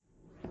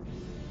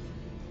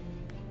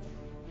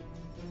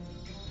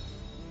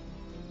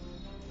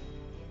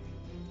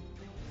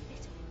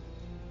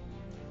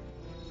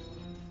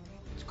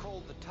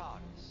called the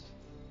TARDIS.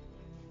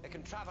 It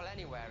can travel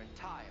anywhere in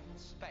time and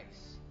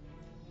space.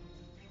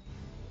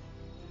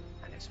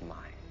 And it's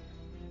mine.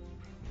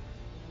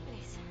 It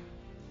is.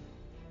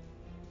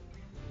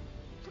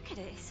 Look at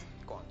it.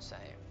 Go on, say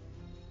it.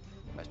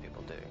 Most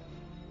people do.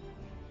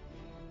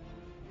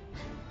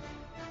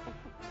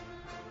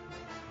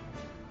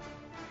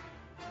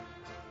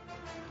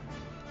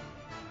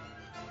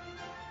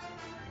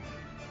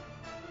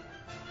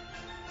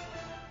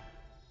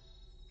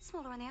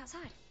 Smaller on the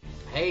outside.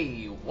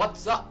 Hey,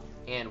 what's up?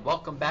 And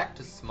welcome back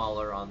to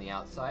Smaller on the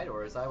Outside,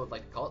 or as I would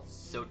like to call it,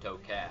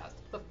 SotoCast.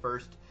 The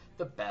first,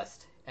 the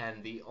best,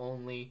 and the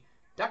only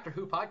Doctor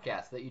Who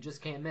podcast that you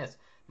just can't miss.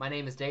 My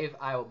name is Dave.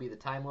 I will be the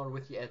Time Lord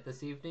with you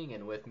this evening,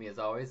 and with me as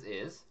always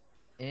is...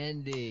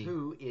 Andy.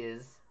 Who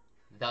is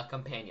the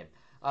companion.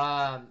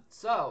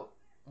 So,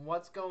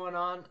 what's going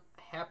on?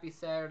 Happy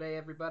Saturday,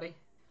 everybody.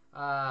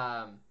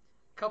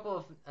 Couple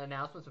of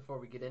announcements before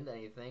we get into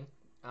anything.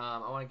 I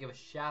want to give a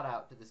shout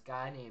out to this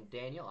guy named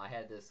Daniel. I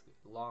had this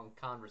long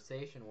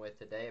conversation with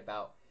today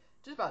about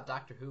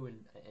Doctor Who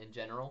in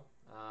general.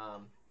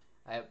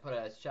 I put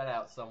a shout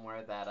out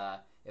somewhere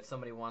that if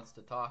somebody wants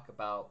to talk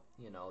about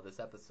this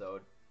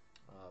episode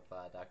of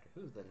Doctor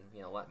Who, then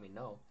let me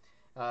know.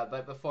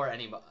 But before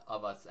any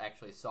of us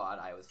actually saw it,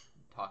 I was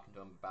talking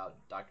to him about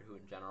Doctor Who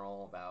in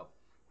general, about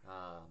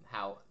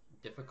how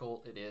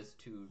difficult it is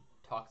to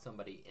talk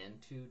somebody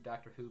into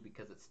Doctor Who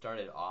because it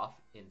started off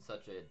in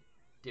such a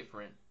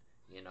different,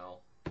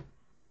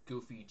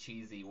 goofy,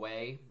 cheesy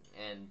way,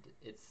 and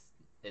it's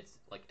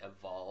like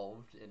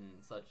evolved in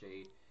such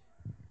a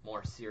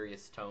more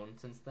serious tone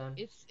since then.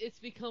 It's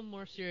become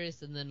more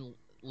serious and then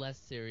less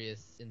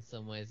serious in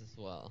some ways as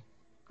well.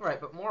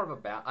 Right, but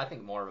I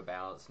think more of a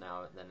balance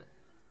now than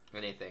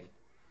anything.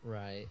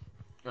 Right.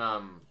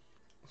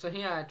 So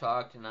he and I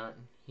talked, and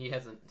he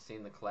hasn't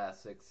seen the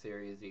classic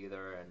series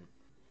either, and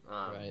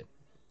right.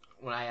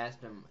 When I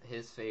asked him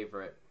his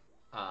favorite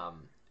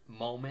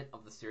moment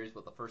of the series,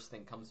 what the first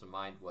thing comes to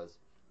mind was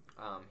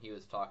he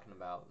was talking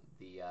about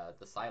the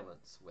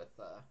silence with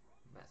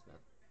Matt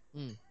Smith.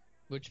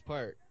 Which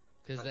part?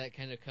 Because that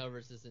kind of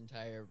covers this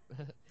entire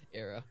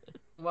era.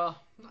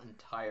 Well, not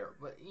entire,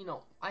 but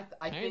I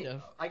think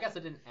of. I guess I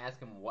didn't ask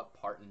him what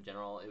part in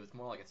general. It was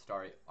more like a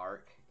story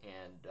arc,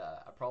 and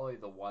probably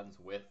the ones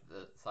with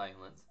the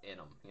silence in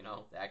them.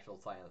 The actual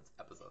silence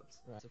episodes.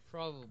 Right. So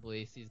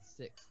probably season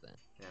 6 then.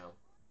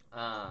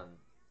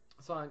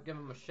 So I'll give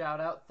him a shout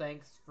out.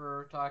 Thanks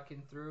for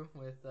talking through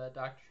with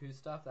Doctor Who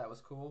stuff. That was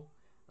cool.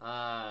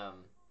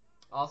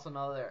 Also,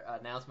 another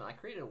announcement. I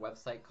created a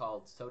website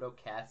called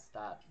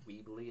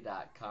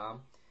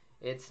sotocast.weebly.com.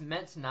 It's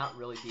meant to not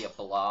really be a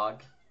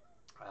blog,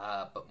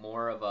 but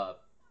more of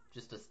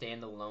just a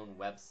standalone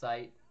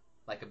website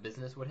like a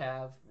business would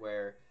have,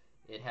 where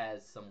it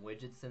has some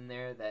widgets in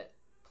there that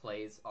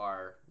plays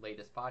our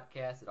latest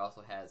podcast. It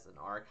also has an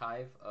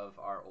archive of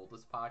our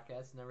oldest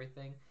podcasts and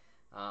everything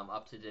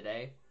up to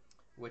today,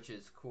 which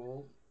is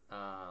cool.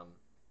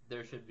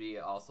 There should be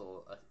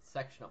also a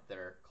section up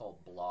there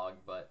called blog,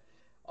 but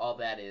all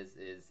that is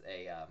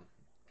a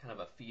kind of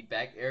a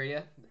feedback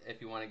area.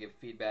 If you want to give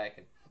feedback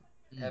and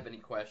have any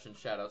questions,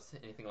 shout-outs,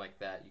 anything like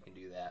that, you can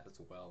do that as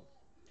well.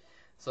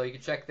 So you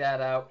can check that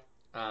out.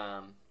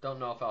 Don't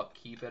know if I'll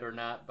keep it or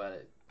not,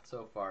 but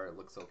so far it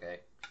looks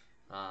okay.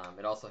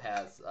 It also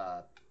has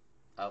a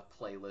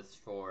playlist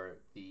for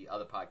the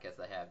other podcasts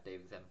I have,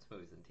 Dave Examines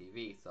Movies and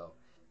TV, so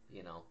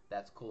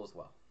that's cool as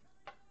well.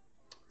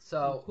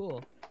 So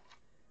cool.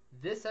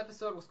 This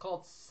episode was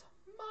called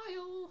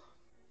Smile.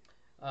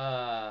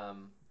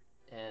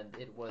 And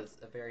it was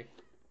a very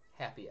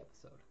happy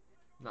episode.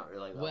 Not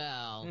really, though.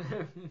 Well.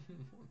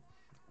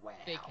 Wow.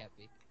 Fake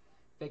happy.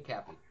 Fake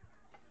happy.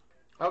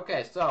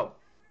 Okay, so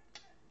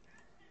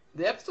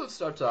the episode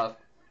starts off.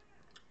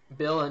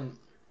 Bill and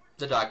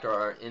the Doctor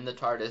are in the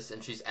TARDIS,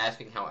 and she's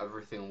asking how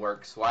everything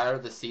works. Why are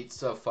the seats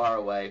so far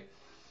away?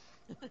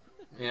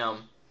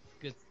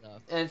 Good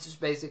stuff. And it's just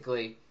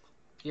basically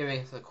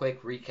giving us a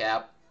quick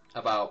recap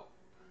about,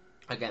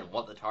 again,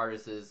 what the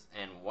TARDIS is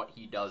and what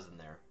he does in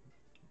there.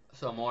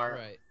 So more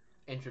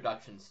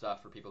introduction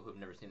stuff for people who've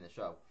never seen the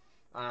show.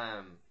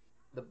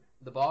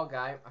 The bald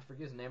guy, I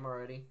forget his name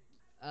already.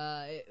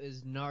 It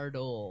was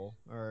Nardole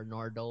or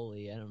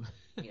Nardoli. I don't know.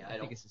 Yeah, I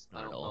think it's just Nardole.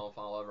 I don't know if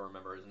I'll ever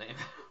remember his name.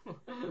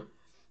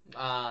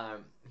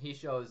 He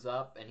shows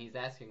up and he's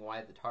asking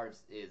why the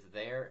TARDIS is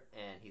there,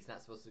 and he's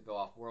not supposed to go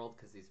off world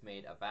because he's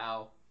made a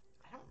vow.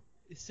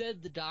 It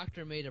said the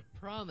Doctor made a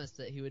promise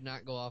that he would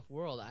not go off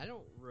world. I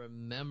don't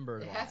remember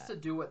that. It has to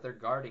do what they're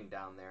guarding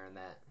down there and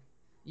that.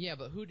 Yeah,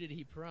 but who did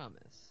he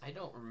promise? I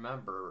don't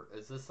remember.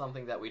 Is this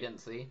something that we didn't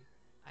see?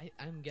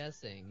 I'm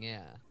guessing,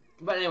 yeah.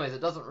 But anyways,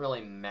 it doesn't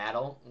really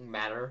matter.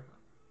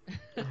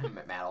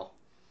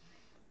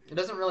 It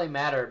doesn't really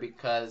matter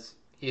because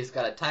he's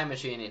got a time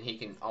machine and he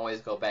can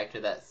always go back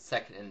to that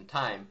second in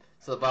time.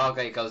 So the bald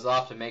guy goes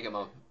off to make him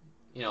a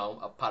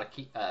pot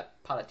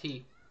of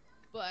tea.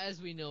 But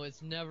as we know,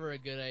 it's never a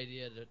good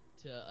idea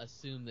to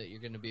assume that you're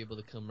going to be able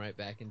to come right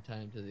back in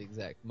time to the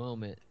exact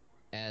moment,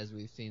 as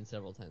we've seen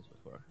several times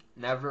before.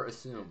 Never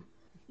assume.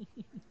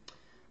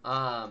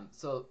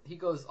 So he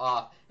goes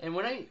off, and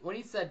when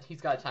he said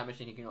he's got a time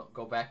machine, he can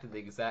go back to the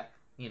exact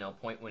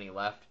point when he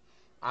left.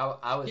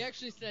 I was He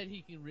actually said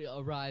he can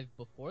arrive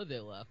before they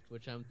left,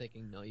 which I'm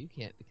thinking, no, you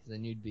can't, because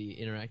then you'd be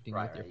interacting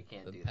with your you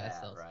can't do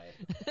past that, selves.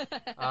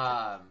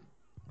 right?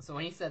 So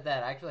when he said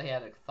that, I actually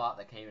had a thought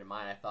that came to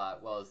mind. I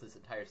thought, well, is this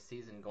entire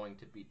season going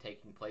to be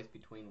taking place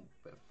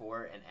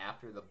before and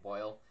after the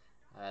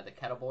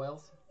kettle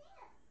boils?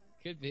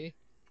 Could be.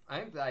 I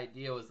think the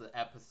idea was the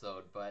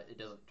episode, but it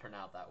doesn't turn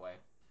out that way.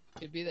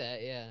 Could be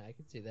that, yeah, I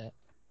could see that.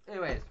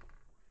 Anyways,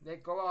 they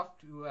go off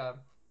to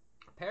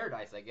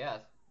paradise, I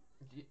guess.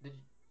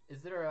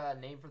 Is there a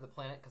name for the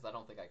planet? Because I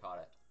don't think I caught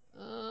it.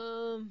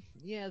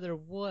 Yeah, there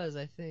was,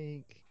 I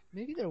think.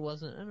 Maybe there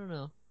wasn't, I don't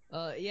know.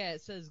 Yeah,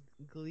 it says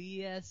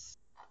Glies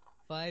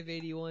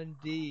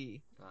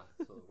 581d.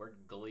 So the word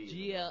glee.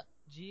 Glies.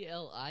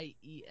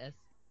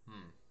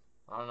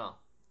 I don't know.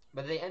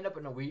 But they end up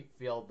in a wheat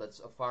field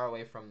that's far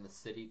away from the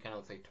city, kind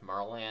of looks like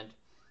Tomorrowland.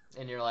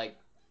 And you're like,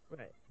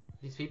 right.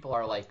 These people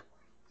are like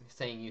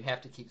saying you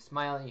have to keep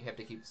smiling,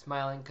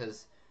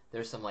 because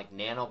there's some like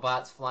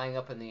nanobots flying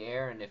up in the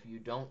air, and if you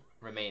don't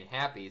remain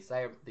happy,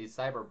 these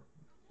cyber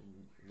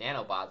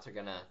nanobots are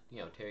gonna,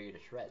 tear you to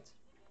shreds.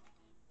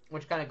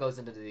 Which kind of goes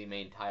into the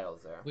main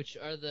titles there. Which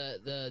are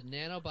the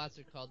nanobots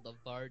are called the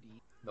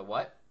Vardi. The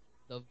what?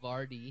 The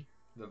Vardi.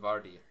 The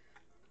Vardi.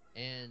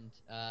 And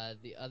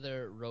the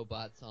other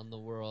robots on the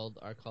world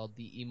are called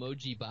the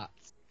emoji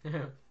bots.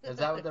 Is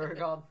that what they're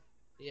called?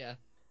 Yeah.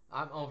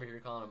 I'm over here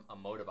calling them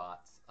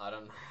emotibots. I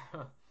don't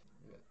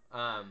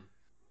know.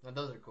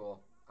 Those are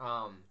cool.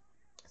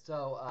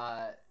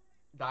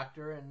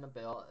 Doctor and the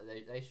Bill,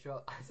 they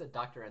show. I said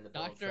Doctor and the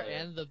Bill. Doctor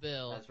and the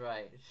Bill. That's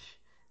right.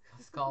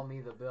 Just call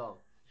me the Bill.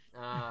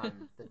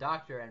 The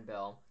Doctor and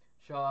Bill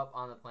show up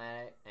on the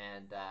planet,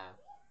 and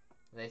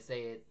they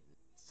say it.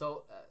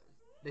 So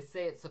they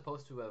say it's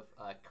supposed to have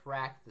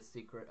cracked the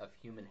secret of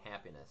human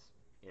happiness.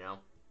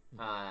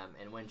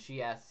 And when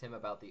she asked him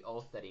about the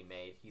oath that he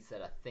made, he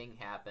said a thing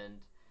happened,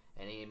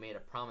 and he made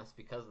a promise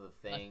because of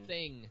the thing. A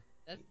thing.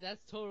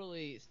 That's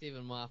totally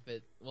Stephen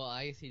Moffat. Well,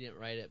 I guess he didn't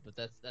write it, but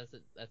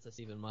that's a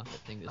Stephen Moffat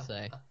thing to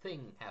say. A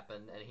thing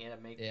happened, and he had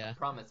to make a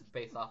promise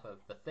based off of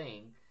the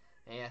thing,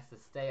 and he has to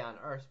stay on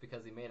Earth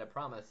because he made a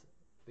promise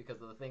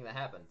because of the thing that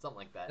happened. Something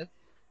like that.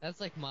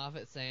 That's like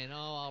Moffat saying,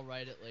 "Oh, I'll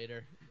write it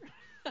later."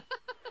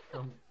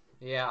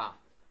 Yeah,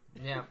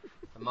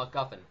 a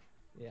MacGuffin.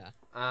 Yeah.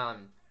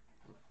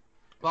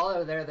 While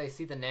they're there, they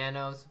see the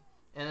nanos,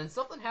 and then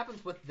something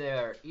happens with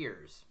their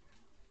ears.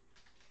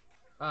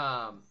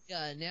 Yeah,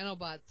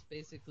 nanobots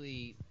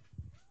basically,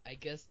 I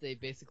guess they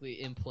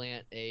basically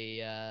implant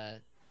a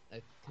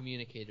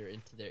communicator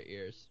into their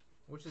ears.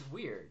 Which is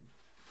weird.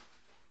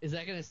 Is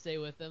that gonna stay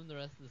with them the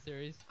rest of the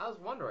series? I was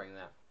wondering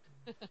that.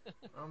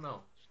 I don't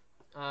know.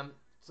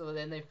 So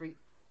then they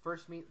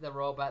first meet the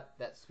robot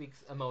that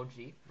speaks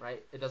emoji,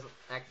 right? It doesn't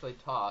actually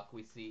talk.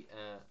 We see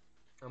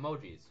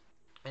emojis.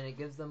 And it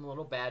gives them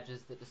little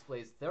badges that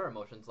displays their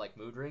emotions, like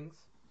mood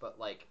rings, but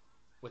like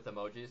with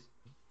emojis.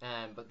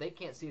 But they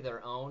can't see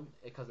their own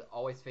because it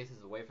always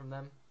faces away from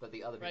them. But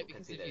the other people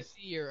can see theirs. Right, because if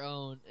you see your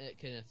own, it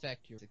can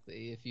affect you.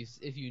 Basically,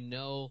 if you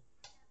know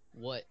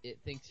what it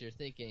thinks you're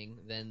thinking,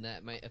 then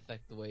that might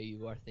affect the way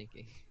you are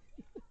thinking.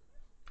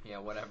 Yeah,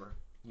 whatever.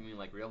 You mean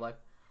like real life?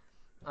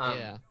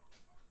 Yeah.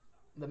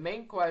 The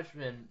main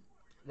question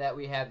that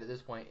we have at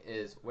this point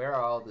is, where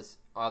are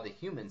all the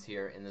humans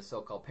here in the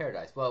so-called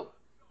paradise? Well,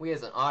 we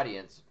as an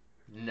audience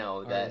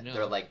know that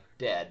they're like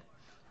dead,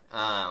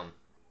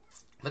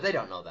 but they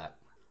don't know that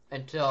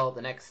until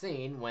the next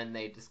scene when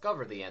they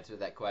discover the answer to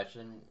that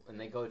question, and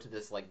they go to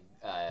this like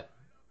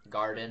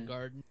garden.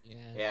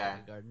 Yeah.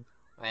 Garden.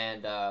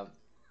 And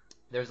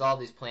there's all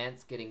these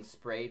plants getting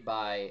sprayed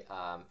by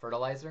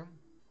fertilizer,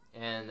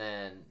 and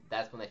then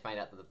that's when they find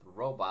out that the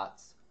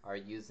robots are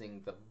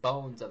using the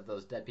bones of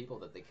those dead people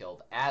that they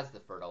killed as the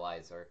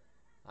fertilizer.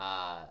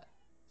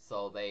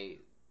 So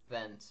they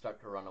then start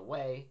to run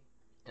away,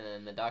 and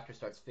then the Doctor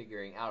starts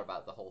figuring out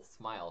about the whole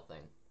smile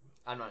thing.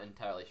 I'm not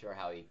entirely sure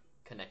how he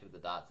connected the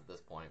dots at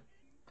this point.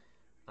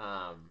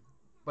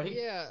 But he...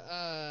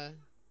 Yeah,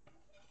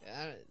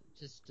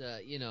 just,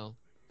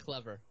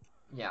 clever.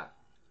 Yeah,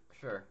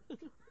 sure.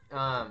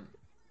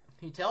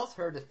 He tells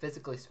her to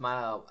physically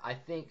smile, I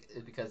think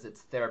because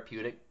it's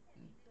therapeutic.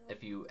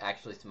 If you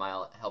actually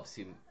smile, it helps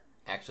you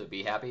actually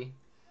be happy.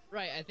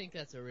 Right, I think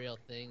that's a real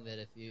thing, that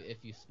if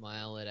you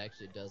smile, it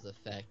actually does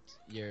affect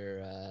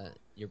your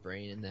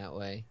brain in that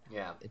way.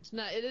 Yeah.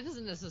 It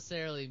doesn't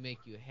necessarily make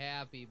you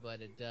happy,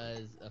 but it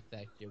does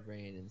affect your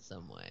brain in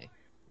some way.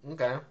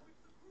 Okay.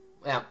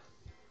 Yeah.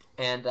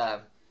 And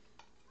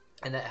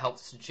that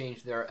helps to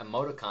change their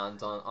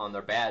emoticons on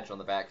their badge on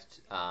the back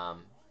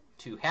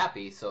to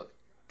happy, so it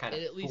kind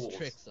of at least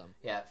tricks them.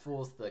 Yeah, it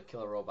fools the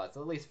killer robots,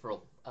 at least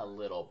for a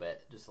little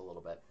bit, just a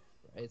little bit.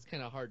 It's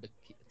kind of hard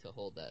to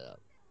hold that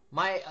up.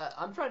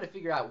 I'm trying to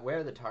figure out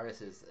where the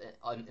TARDIS is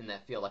in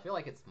that field. I feel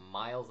like it's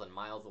miles and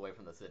miles away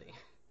from the city.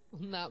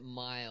 Not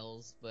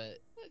miles, but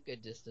a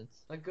good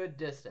distance. A good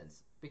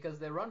distance, because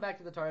they run back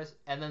to the TARDIS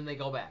and then they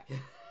go back.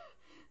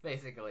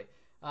 basically.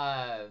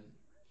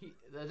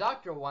 The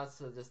doctor wants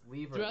to just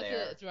leave her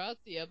there. Throughout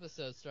the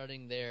episode,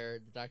 starting there,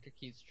 the doctor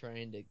keeps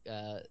trying to,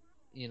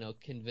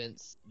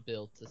 convince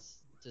Bill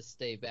to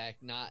stay back.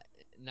 Not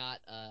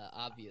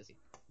obviously,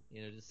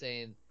 just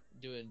saying,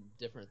 doing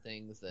different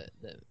things that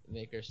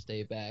make her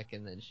stay back,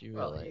 and then she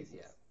realizes.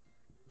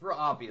 For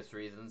obvious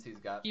reasons, he's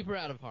got. Keep her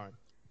out of harm.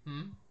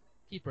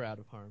 Keep her out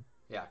of harm.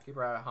 Yeah, keep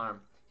her out of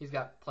harm. He's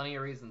got plenty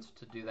of reasons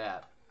to do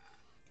that.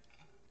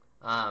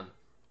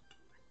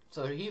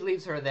 So he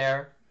leaves her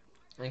there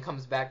and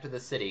comes back to the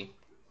city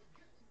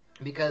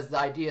because the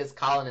idea is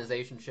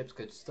colonization ships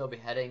could still be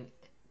heading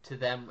to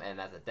them and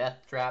as a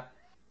death trap.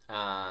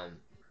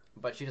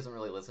 But she doesn't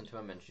really listen to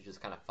him and she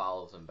just kind of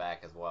follows him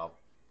back as well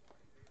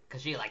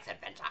because she likes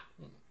adventure.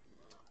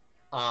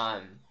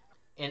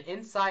 And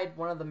inside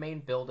one of the main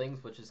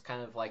buildings, which is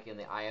kind of like in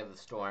the eye of the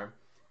storm,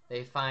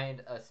 they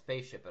find a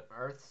spaceship, an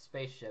Earth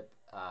spaceship.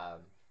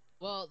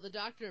 Well, the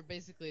doctor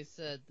basically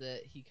said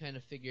that he kind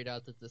of figured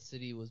out that the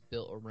city was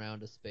built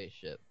around a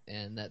spaceship,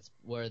 and that's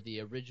where the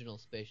original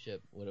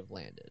spaceship would have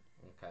landed.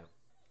 Okay.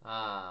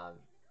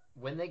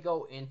 When they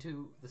go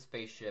into the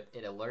spaceship,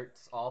 it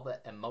alerts all the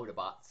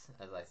Emotobots,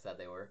 as I said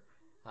they were.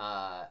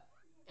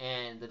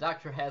 And the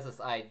doctor has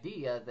this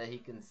idea that he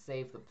can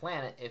save the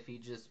planet if he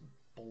just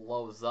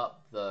blows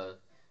up the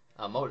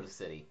Emoto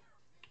City.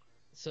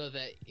 So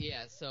that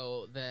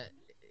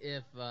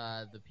if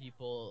the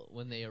people,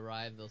 when they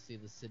arrive, they'll see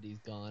the city's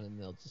gone and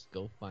they'll just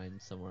go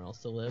find somewhere else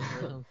to live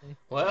or something.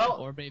 Well,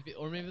 or maybe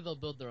they'll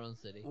build their own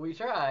city. We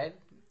tried.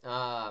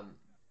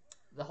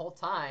 The whole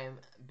time,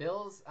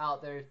 Bill's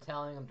out there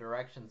telling them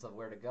directions of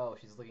where to go.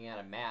 She's looking at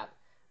a map,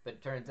 but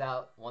it turns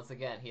out, once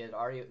again, he had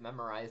already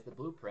memorized the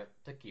blueprint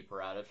to keep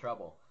her out of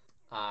trouble.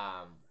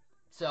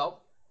 So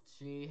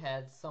she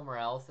heads somewhere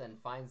else and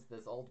finds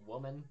this old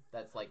woman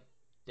that's like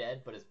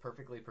dead but is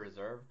perfectly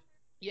preserved.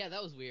 Yeah,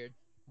 that was weird.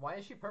 Why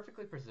is she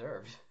perfectly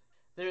preserved?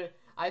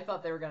 I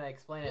thought they were going to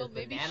explain it as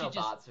the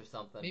nanobots or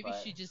something. Maybe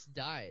she just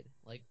died,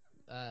 like,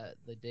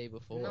 the day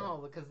before. No,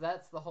 because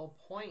that's the whole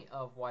point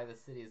of why the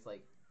city's,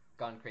 like,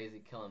 gone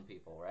crazy killing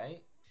people,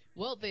 right?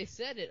 Well, they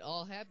said it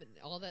all happened.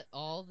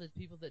 All the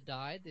people that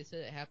died, they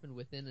said it happened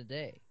within a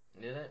day.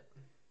 Did it?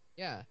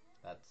 Yeah.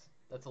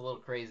 That's a little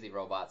crazy,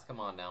 robots. Come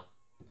on now.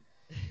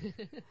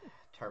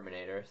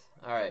 Terminators.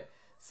 All right.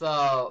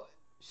 So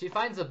she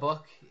finds a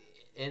book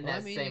in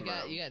that same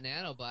room. You got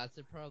nanobots.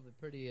 They're probably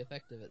pretty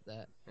effective at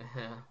that.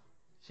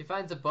 She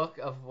finds a book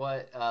of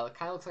what kind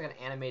of looks like an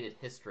animated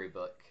history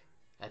book.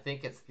 I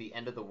think it's the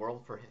end of the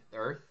world for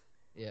Earth.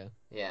 Yeah.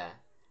 Yeah.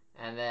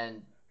 And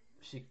then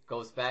she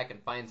goes back and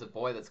finds a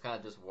boy that's kind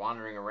of just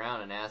wandering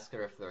around and asks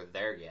her if they're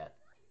there yet.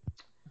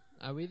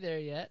 Are we there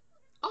yet?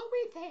 Are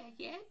we there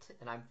yet?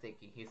 And I'm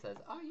thinking, he says,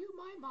 are you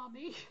my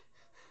mommy?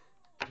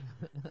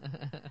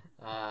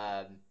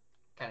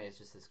 Kind of is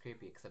just as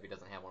creepy, except he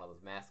doesn't have one of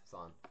those masks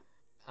on.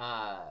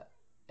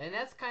 And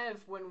that's kind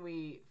of when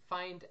we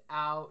find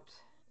out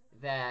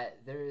that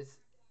there's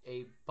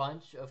a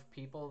bunch of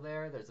people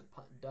there. There's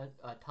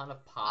a ton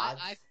of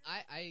pods.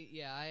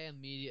 I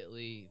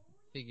immediately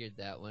figured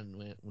that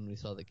when we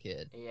saw the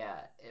kid. Yeah,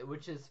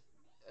 which is,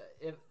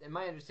 if in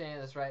my understanding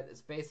of this right,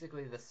 it's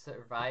basically the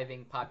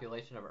surviving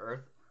population of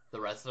Earth,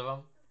 the rest of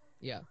them.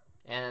 Yeah.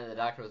 And the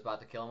doctor was about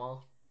to kill them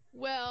all.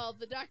 Well,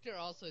 the doctor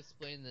also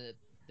explained that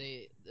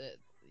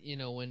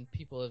when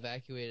people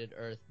evacuated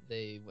Earth,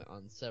 they went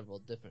on several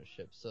different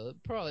ships, so it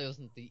probably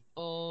wasn't the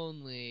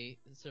only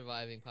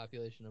surviving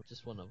population of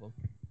just one of them.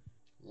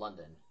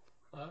 London.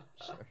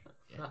 Sure.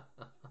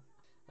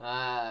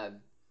 Yeah.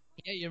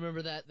 Yeah, you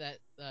remember that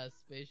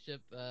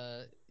spaceship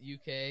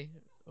UK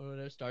or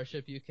whatever,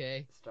 Starship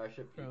UK?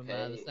 Starship from,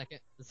 UK.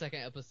 The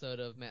second episode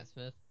of Matt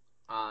Smith.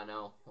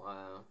 No.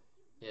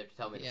 You have to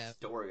tell me the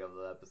story of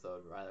the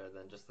episode rather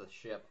than just the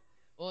ship.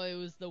 Well, it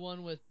was the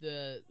one with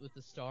the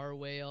star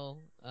whale,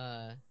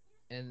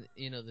 and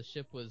the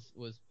ship was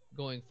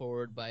going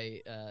forward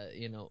by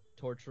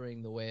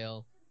torturing the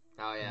whale.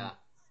 Oh yeah.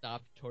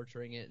 Stopped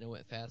torturing it and it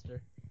went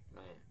faster.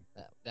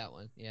 Right. That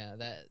one, yeah.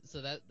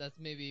 That's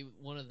maybe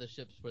one of the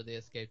ships where they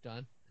escaped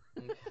on.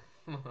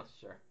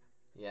 Sure.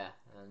 Yeah,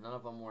 none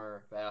of them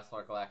were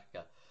Battlestar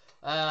Galactica.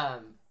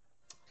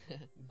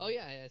 Oh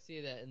yeah, I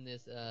see that in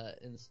this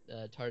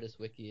TARDIS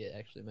wiki. It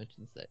actually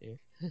mentions that here,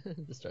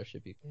 the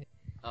Starship UK.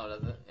 Oh,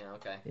 does it? Yeah,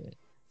 okay. Yeah.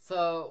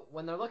 So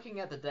when they're looking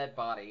at the dead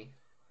body,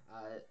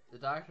 the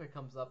doctor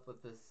comes up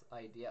with this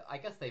idea. I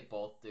guess they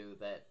both do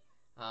that.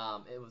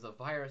 It was a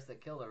virus that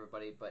killed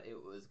everybody, but it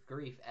was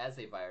grief as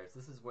a virus.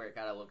 This is where it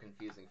got a little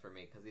confusing for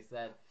me because he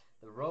said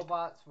the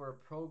robots were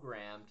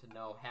programmed to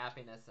know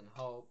happiness and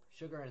hope,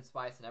 sugar and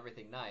spice and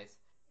everything nice,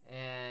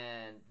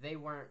 and they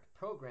weren't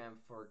programmed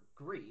for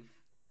grief.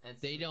 And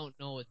they don't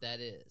know what that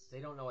is. They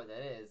don't know what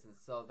that is, and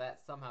so that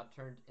somehow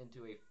turned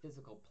into a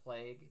physical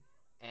plague.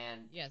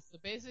 And yeah, so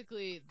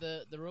basically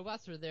the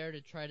robots are there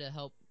to try to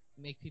help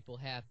make people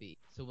happy.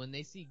 So when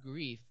they see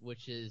grief,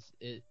 which is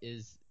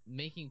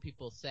making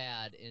people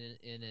sad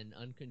in an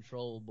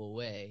uncontrollable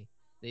way,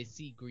 they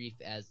see grief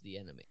as the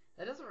enemy.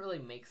 That doesn't really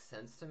make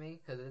sense to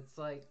me because it's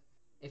like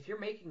if you're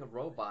making a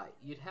robot,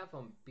 you'd have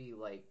them be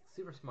like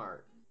super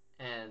smart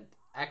and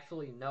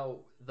actually know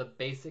the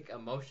basic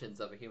emotions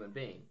of a human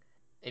being,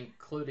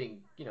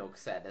 including,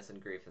 sadness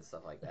and grief and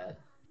stuff like that.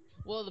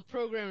 Well, the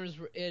programmers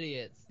were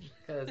idiots.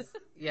 Because,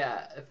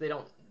 yeah, if they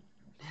don't,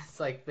 it's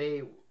like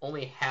they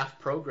only half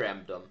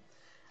programmed them.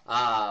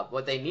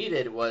 What they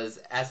needed was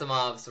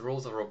Asimov's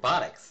rules of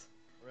robotics.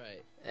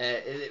 Right.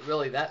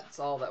 Really, that's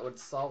all that would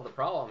solve the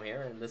problem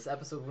here, and this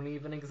episode wouldn't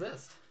even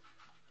exist.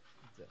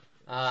 Exactly.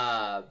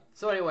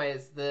 So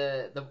anyways,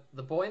 the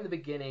boy in the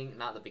beginning,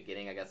 not the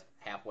beginning, I guess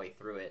halfway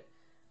through it,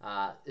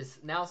 is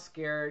now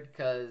scared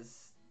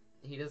because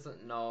he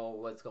doesn't know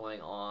what's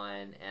going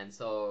on, and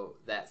so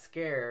that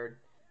scared,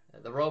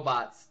 the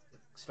robots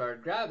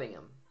started grabbing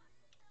him.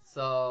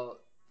 So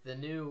the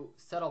new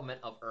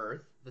settlement of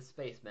Earth, the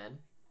spacemen,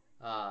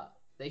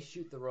 they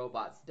shoot the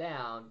robots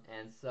down,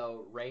 and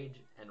so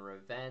rage and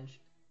revenge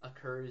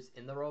occurs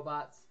in the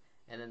robots,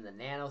 and then the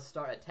nanos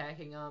start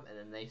attacking them, and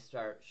then they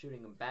start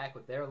shooting them back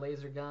with their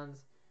laser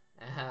guns.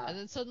 And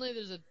then suddenly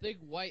there's a big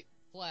white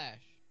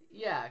flash.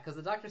 Yeah, because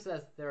the doctor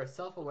says they're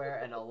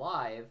self-aware and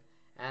alive,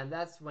 and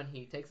that's when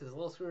he takes his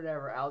little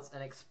screwdriver out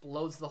and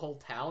explodes the whole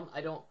town.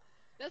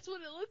 That's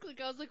what it looked like.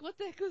 I was like, what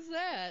the heck was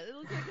that? It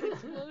looked like an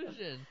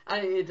explosion.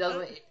 It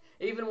doesn't.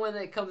 Even when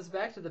it comes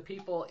back to the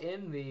people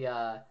in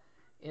the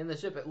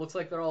ship, it looks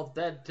like they're all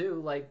dead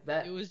too. Like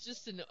that. It was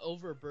just an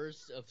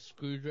overburst of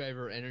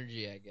screwdriver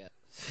energy, I guess.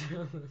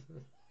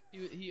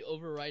 He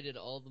overrided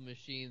all the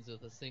machines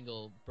with a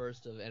single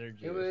burst of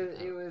energy. It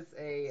was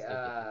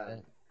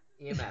a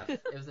EMF.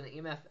 It was an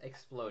EMF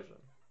explosion.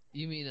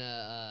 You mean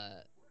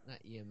not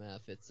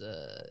EMF? It's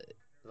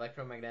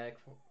Electromagnetic.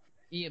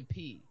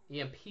 EMP.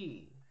 EMP.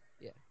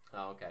 Yeah.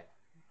 Oh, okay.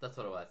 That's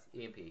what it was.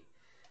 EMP.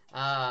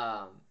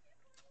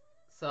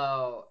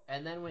 So,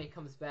 and then when he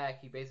comes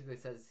back, he basically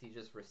says he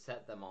just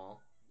reset them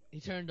all. He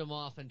turned them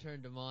off and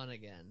turned them on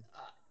again.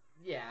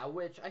 Yeah,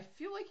 which I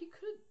feel like he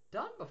could have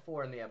done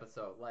before in the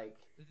episode. Like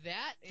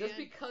that, just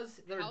because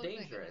they're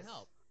dangerous.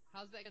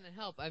 How's that gonna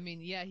help? I mean,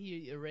 yeah,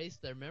 he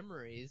erased their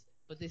memories,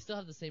 but they still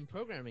have the same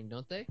programming,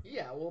 don't they?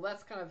 Yeah, well,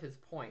 that's kind of his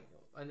point.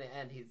 In the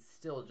end, he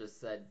still just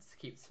said,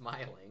 keep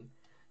smiling.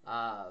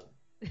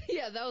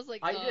 Yeah, that was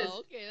like,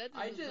 okay, that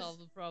doesn't solve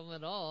the problem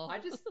at all. I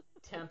just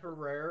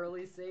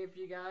temporarily saved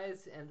you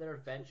guys, and they're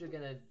eventually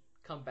gonna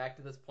come back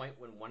to this point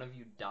when one of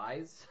you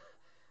dies.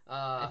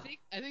 I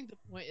think the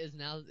point is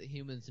now that the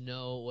humans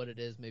know what it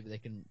is, maybe they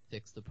can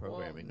fix the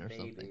programming or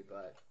something. Maybe,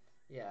 but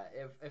yeah,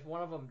 if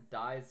one of them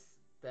dies,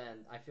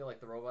 then I feel like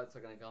the robots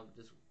are gonna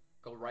just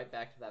go right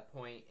back to that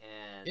point,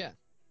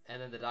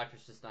 and then the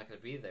doctor's just not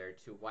gonna be there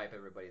to wipe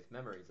everybody's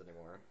memories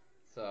anymore.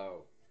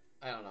 So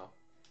I don't know.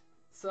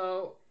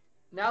 So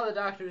now the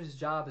doctor's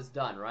job is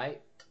done,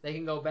 right? They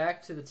can go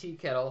back to the tea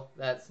kettle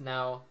that's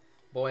now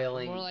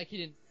boiling. More like he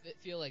didn't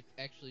feel like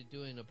actually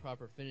doing a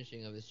proper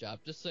finishing of his job.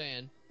 Just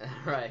saying.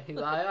 Right. He's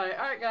like, all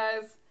right,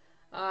 guys.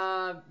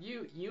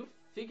 You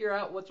figure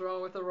out what's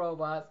wrong with the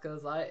robots,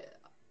 because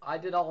I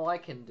did all I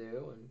can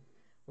do, and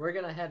we're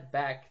gonna head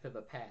back to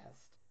the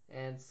past.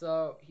 And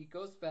so he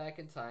goes back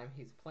in time.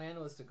 His plan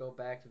was to go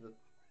back to the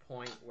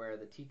point where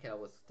the tea kettle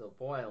was still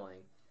boiling,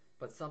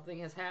 but something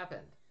has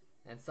happened,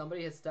 and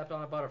somebody has stepped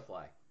on a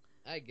butterfly.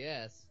 I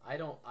guess. I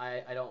don't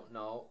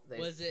know.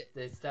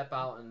 They step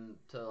out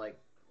into like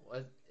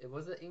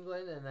was it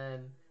England, and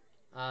then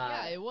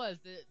yeah, it was.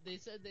 They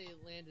said they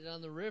landed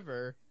on the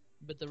river,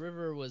 but the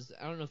river was,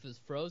 I don't know if it was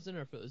frozen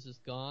or if it was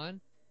just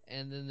gone,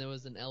 and then there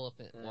was an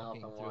elephant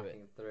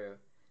walking through.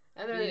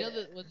 And then, you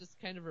know what this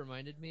kind of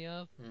reminded me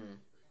of?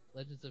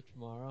 Legends of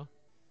Tomorrow.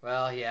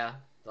 Well, yeah,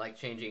 like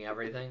changing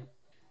everything.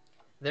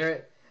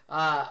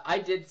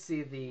 I did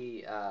see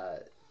the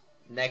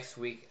next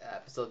week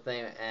episode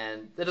thing,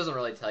 and it doesn't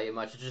really tell you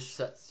much. It just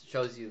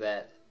shows you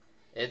that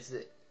it's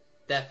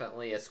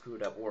definitely a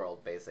screwed up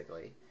world,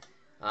 basically.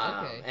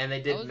 Okay. And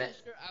they did.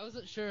 I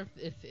wasn't sure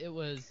if it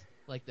was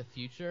like the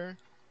future,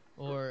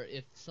 or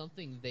if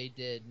something they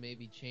did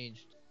maybe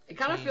changed. It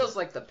kind of feels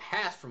like the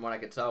past, from what I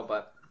could tell,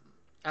 but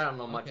I don't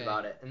know much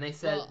about it. And they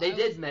said they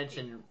did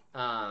mention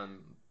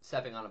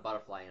stepping on a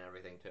butterfly and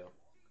everything too.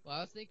 Well,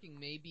 I was thinking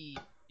maybe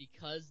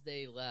because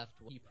they left,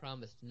 he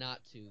promised not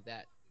to.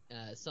 That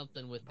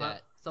something with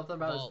that. Something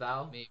about vault, his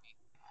vow. Maybe.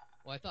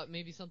 Well, I thought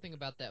maybe something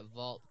about that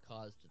vault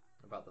caused it.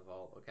 About the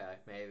vault, okay,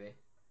 maybe.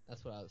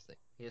 That's what I was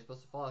thinking. He was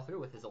supposed to follow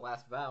through with his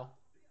last vow.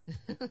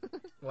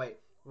 Wait,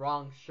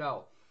 wrong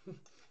show.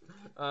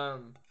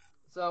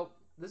 So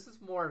this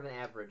is more of an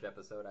average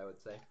episode, I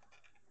would say.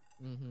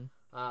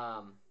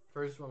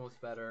 First one was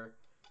better.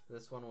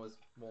 This one was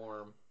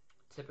more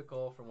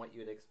typical from what you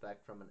would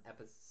expect from an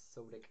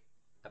episodic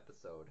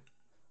episode.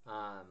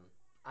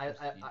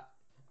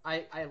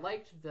 I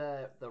liked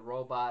the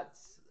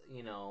robots,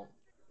 you know,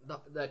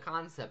 the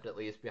concept at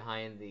least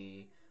behind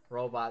the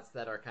robots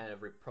that are kind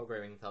of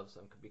reprogramming themselves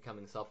and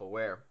becoming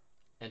self-aware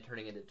and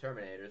turning into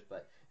Terminators,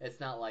 but it's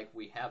not like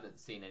we haven't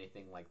seen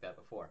anything like that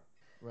before.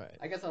 Right.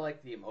 I guess I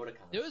like the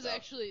emoticon. There was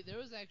actually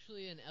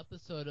an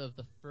episode of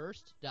the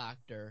first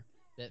Doctor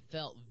that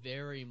felt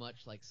very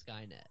much like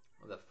Skynet.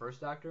 The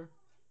first Doctor?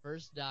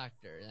 first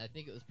Doctor, and I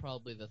think it was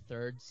probably the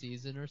third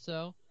season or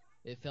so,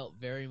 it felt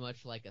very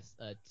much like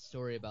a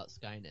story about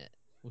Skynet,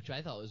 which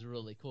I thought was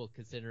really cool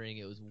considering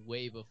it was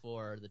way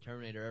before the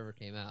Terminator ever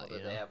came out.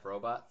 Did they have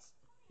robots?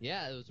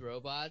 Yeah, it was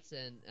robots,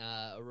 and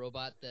a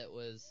robot that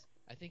was,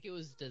 I think it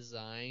was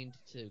designed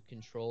to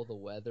control the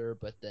weather,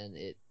 but then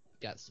it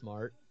got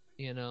smart,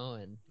 and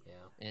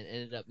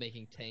ended up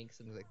making tanks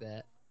and things like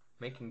that.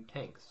 Making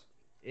tanks.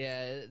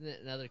 Yeah,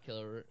 and other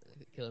killer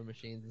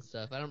machines and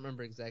stuff. I don't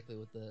remember exactly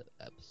what the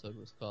episode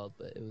was called,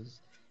 but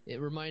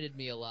it reminded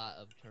me a lot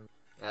of Terminator.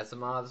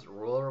 Asimov's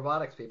Rule of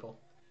Robotics, people.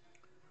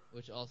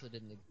 Which also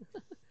didn't.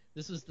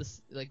 This was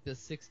this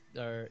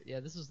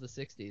was the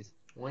 60s.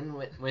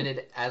 When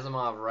did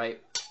Asimov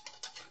write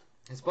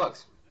his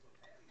books?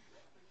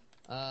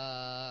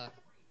 Let's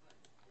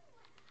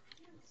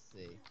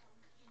see.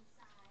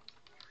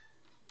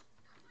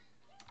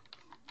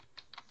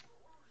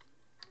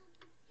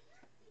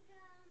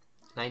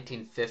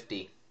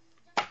 $1950.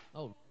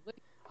 Oh, really?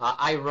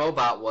 I,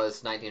 Robot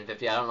was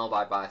 1950. I don't know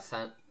about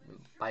Bicentennial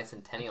I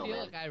feel Man.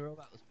 like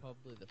iRobot was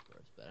probably the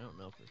first, but I don't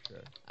know for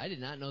sure. I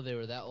did not know they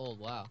were that old.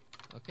 Wow.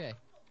 Okay.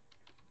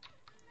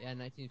 Yeah,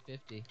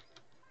 1950.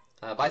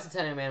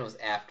 Bicentennial Man was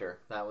after.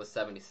 That was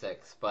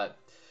 76. But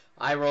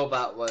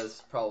iRobot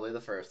was probably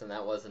the first, and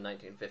that was in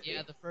 1950.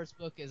 Yeah, the first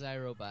book is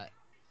iRobot.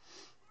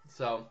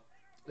 So,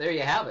 there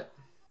you have it.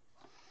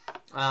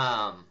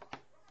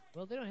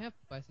 Well, they don't have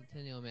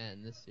Bicentennial Man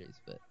in this series,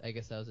 but I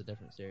guess that was a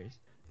different series.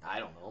 I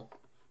don't know.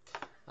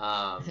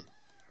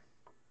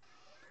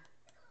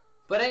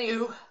 But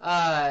anywho,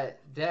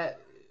 that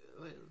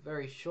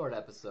very short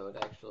episode,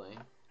 actually.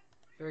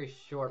 Very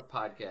short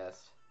podcast.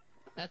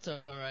 That's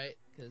alright,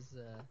 because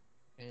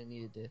I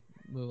needed to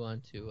move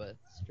on to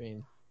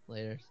stream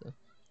later, so.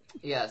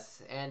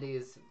 Yes,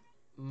 Andy's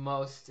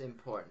most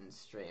important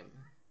stream.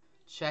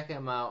 Check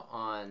him out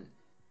on...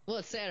 Well,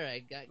 it's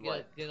Saturday. Get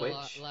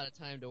a lot of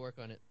time to work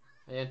on it.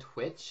 Are you on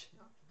Twitch?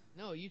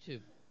 No,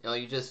 YouTube. Oh,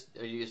 you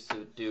used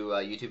to do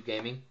YouTube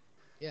gaming?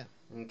 Yeah.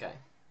 Okay.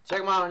 Check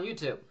him out on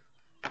YouTube.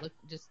 Look,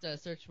 just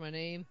search my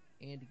name,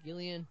 Andy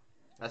Gillian.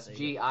 That's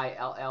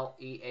Gilleand.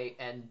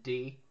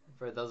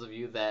 For those of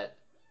you that...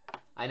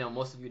 I know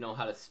most of you know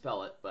how to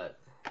spell it, but...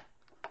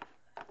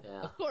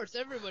 Yeah. Of course,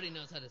 everybody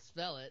knows how to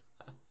spell it.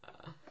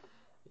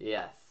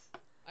 Yes.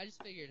 I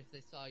just figured if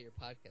they saw your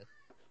podcast.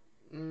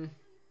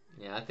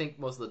 Yeah, I think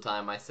most of the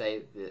time I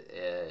say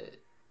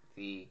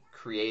the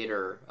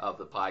creator of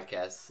the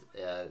podcast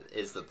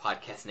is the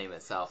podcast name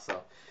itself.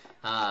 So,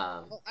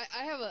 well,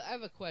 I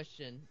have a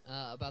question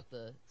about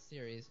the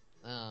series.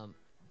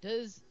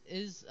 Is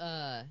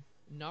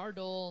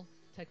Nardole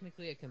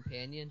technically a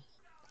companion?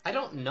 I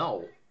don't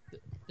know.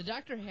 The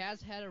Doctor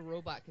has had a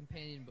robot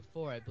companion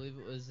before. I believe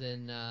it was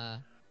in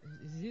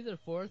it's either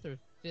fourth or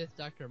fifth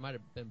Doctor. It might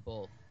have been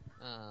both.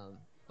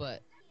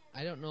 But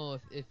I don't know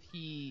if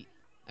he.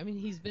 I mean,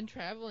 he's been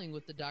traveling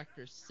with the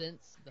Doctor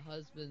since the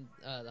Husbands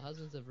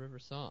of River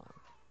Song.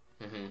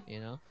 Mm-hmm. You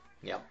know.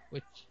 Yep.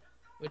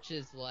 Which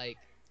is like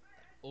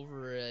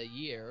over a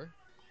year.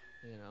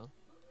 You know.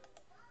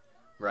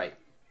 Right.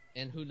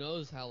 And who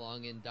knows how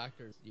long in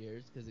Doctor's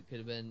years, because it could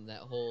have been that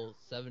whole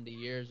 70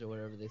 years or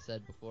whatever they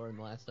said before in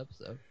the last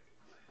episode.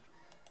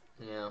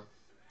 Yeah.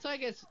 So I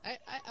guess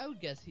I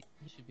would guess he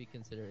should be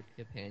considered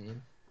a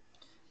companion.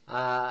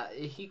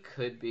 He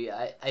could be.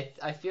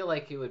 I feel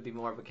like he would be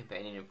more of a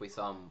companion if we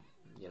saw him,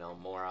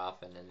 more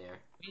often in there.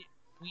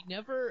 We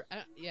never.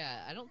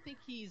 I don't think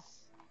he's.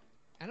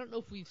 I don't know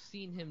if we've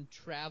seen him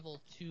travel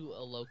to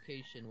a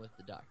location with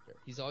the Doctor.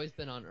 He's always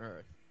been on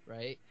Earth,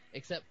 right?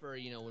 Except for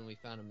when we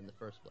found him in the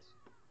first place.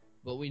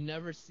 But we've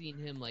never seen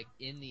him like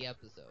in the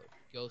episode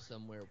go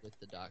somewhere with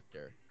the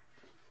Doctor.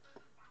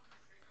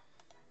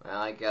 Well,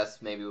 I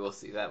guess maybe we'll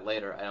see that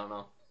later. I don't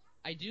know.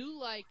 I do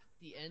like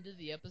the end of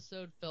the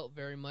episode felt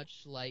very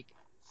much like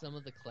some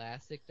of the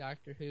classic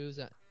Doctor Who's.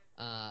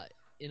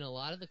 In a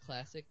lot of the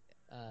classic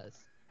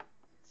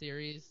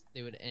series,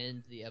 they would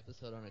end the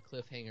episode on a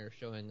cliffhanger,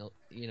 showing a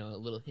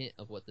little hint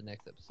of what the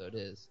next episode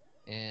is.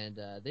 And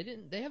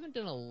they haven't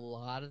done a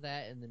lot of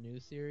that in the new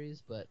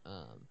series, but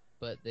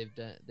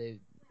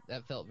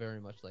that felt very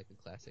much like a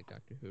classic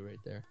Doctor Who right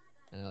there,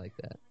 and I like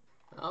that.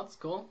 Oh, that's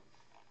cool.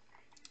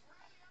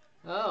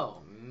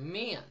 Oh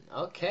man.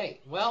 Okay.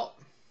 Well,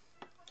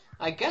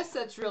 I guess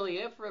that's really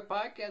it for a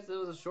podcast. It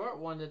was a short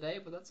one today,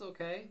 but that's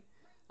okay.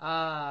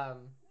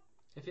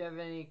 If you have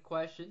any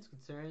questions,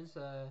 concerns,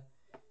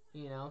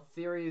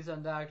 theories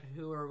on Doctor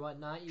Who or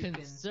whatnot, you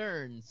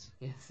Concerns.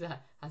 Yes,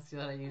 that's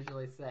what I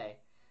usually say.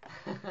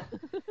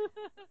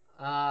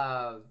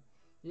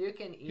 You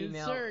can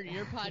email. Concern,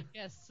 your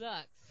podcast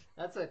sucks.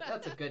 That's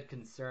a good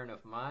concern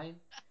of mine.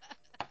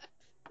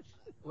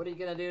 What are you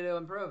gonna do to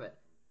improve it?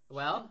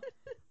 Well,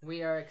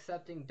 we are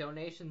accepting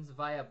donations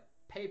via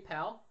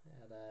PayPal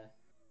at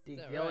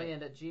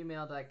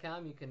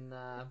dgillian@gmail.com. You can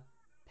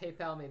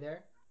PayPal me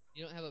there.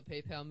 You don't have a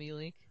PayPal me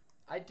link?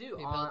 I do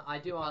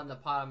PayPal? On the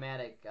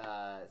Podomatic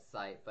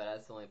site, but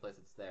that's the only place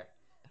it's there.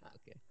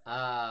 Okay.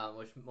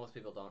 Which most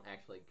people don't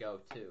actually go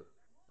to.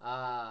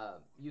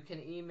 You can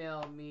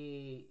email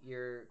me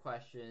your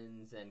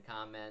questions and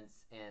comments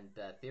and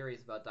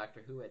theories about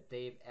Doctor Who at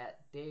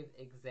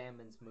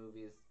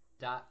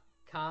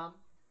dave@daveexaminesmovies.com.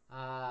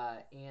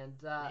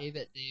 Dave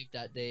at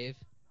Dave.Dave.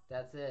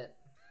 That's it.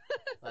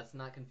 Let's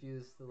not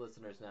confuse the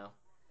listeners now.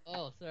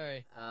 Oh,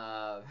 sorry.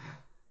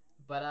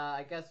 But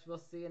I guess we'll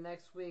see you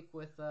next week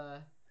with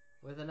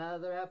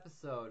another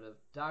episode of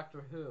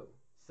Doctor Who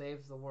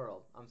Saves the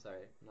World. I'm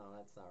sorry. No,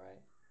 that's not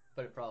right.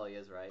 But it probably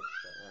is right.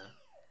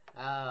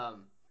 But,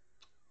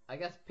 I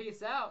guess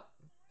peace out.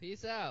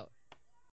 Peace out.